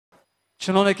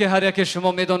چنانه که هر یک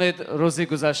شما میدانید روزی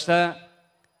گذشته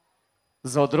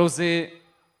زادروزی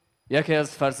یکی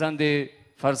از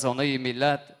فرزانه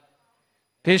ملت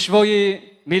پیشوای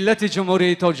ملت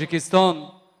جمهوری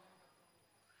تاجیکستان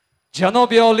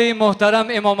جناب عالی محترم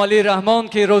امام علی رحمان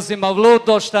که روز مولود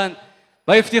داشتند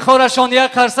و افتخارشان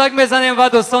یک قرصک میزنیم و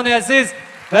دوستان عزیز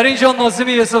در اینجا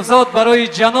نازمی یوسفزاد برای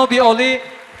جناب عالی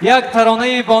یک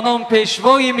ترانه با نام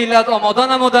پیشوای ملت آماده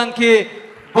نمودند که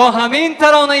با همین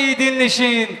ترانه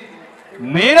دلنشین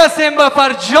میرسیم به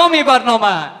فرجام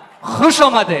برنامه. خوش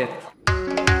آمدید.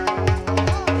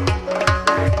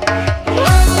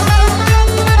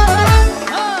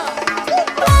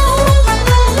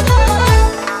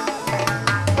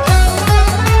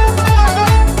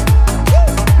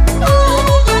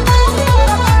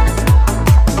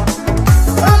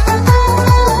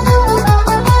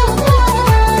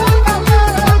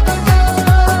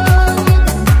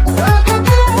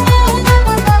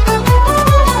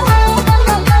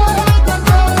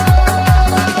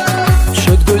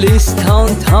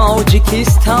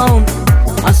 تاجیکستان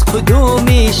از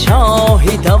کدومی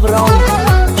شاهی دوران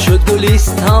شد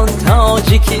گلستان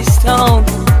تاجیکستان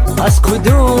از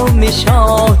کدومی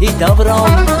شاهی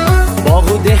دوران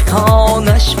باغ و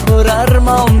دهقانش پر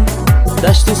ارمان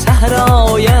دشت و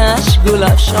صحرایش گل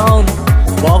افشان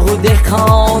باغ و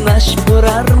دهقانش پر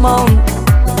ارمان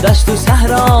دشت و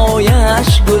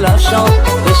صحرایش گل افشان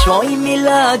پشوای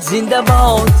ملت زنده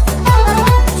باد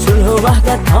صلح و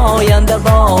وحدت پاینده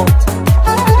باد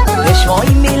پشوای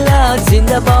ملت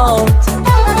زنده باد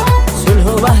صلح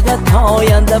و وحدت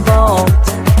پاینده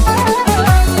باد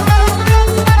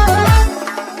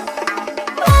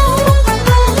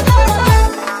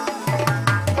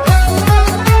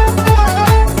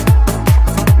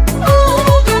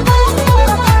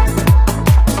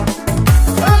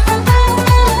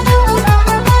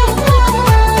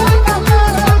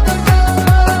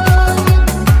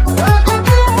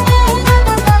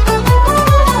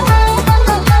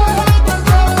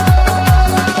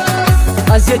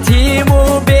از یتیم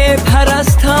و بی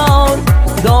پرستان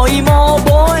دایما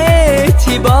با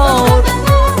اعتبار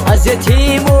از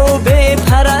یتیم و بی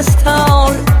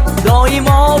پرستان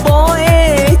دایما با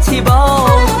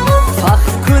اعتبار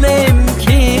فخر کنیم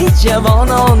که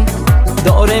جوانان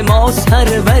داره ما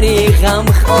سروری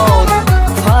غمخوار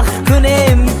فخر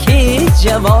کنیم که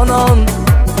جوانان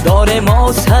داره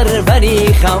ما سروری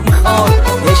غمخوار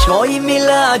پشوای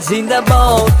ملت زنده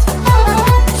باد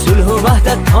صلح و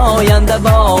وحدت پاینده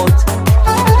باد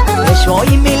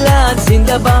پشوای ملت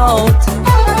زنده باد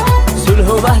صلح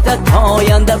و وحدت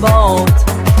پاینده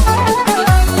باد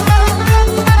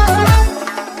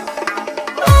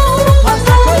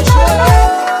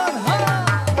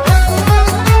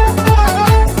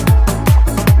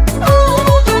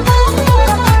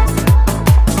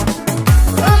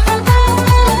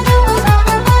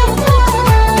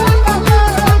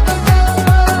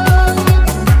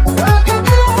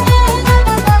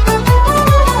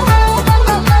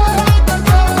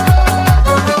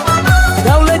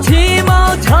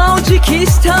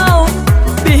تاجیکستان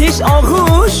بهش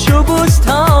آغوش و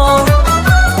بستان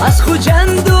از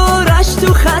خوجند و رشت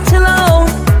و ختلان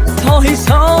تا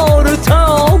حصار و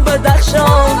تا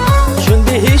بدخشان چون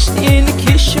بهشت این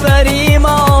کشوری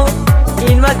ما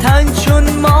این وطن چون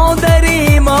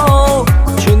مادری ما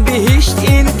چون بهشت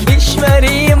این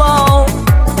کشوری ما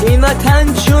این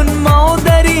وطن چون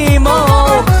مادری ما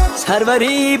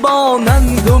سروری با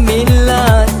ننگ و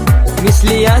ملت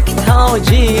مثل یک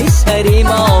تاجی سری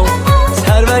ما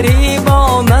سروری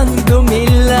با ننگ و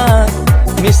ملت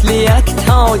مثل یک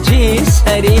تاجی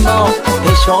سری ما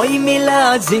پشوای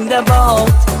ملت زنده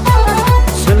باد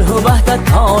صلح و وحدت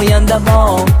پاینده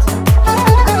باد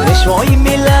پشوای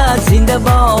ملت زنده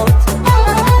باد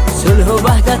صلح و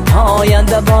وحدت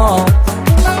پاینده باد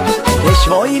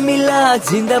پشوای ملت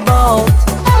زنده باد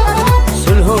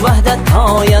صلح و وحدت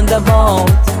پاینده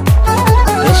باد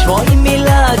پشوای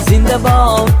ملت زنده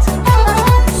باد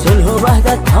صلح و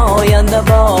وحدت پاینده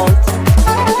باد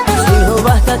صلح و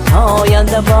وحدت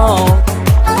پاینده باد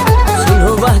صلح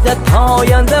و وحدت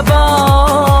پاینده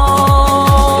باد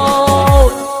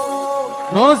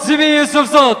نازمی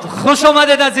یوسفزاد خوش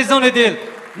آمدید عزیزان دل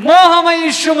ما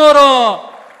همه شما را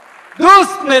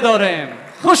دوست می‌داریم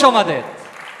خوش آمدید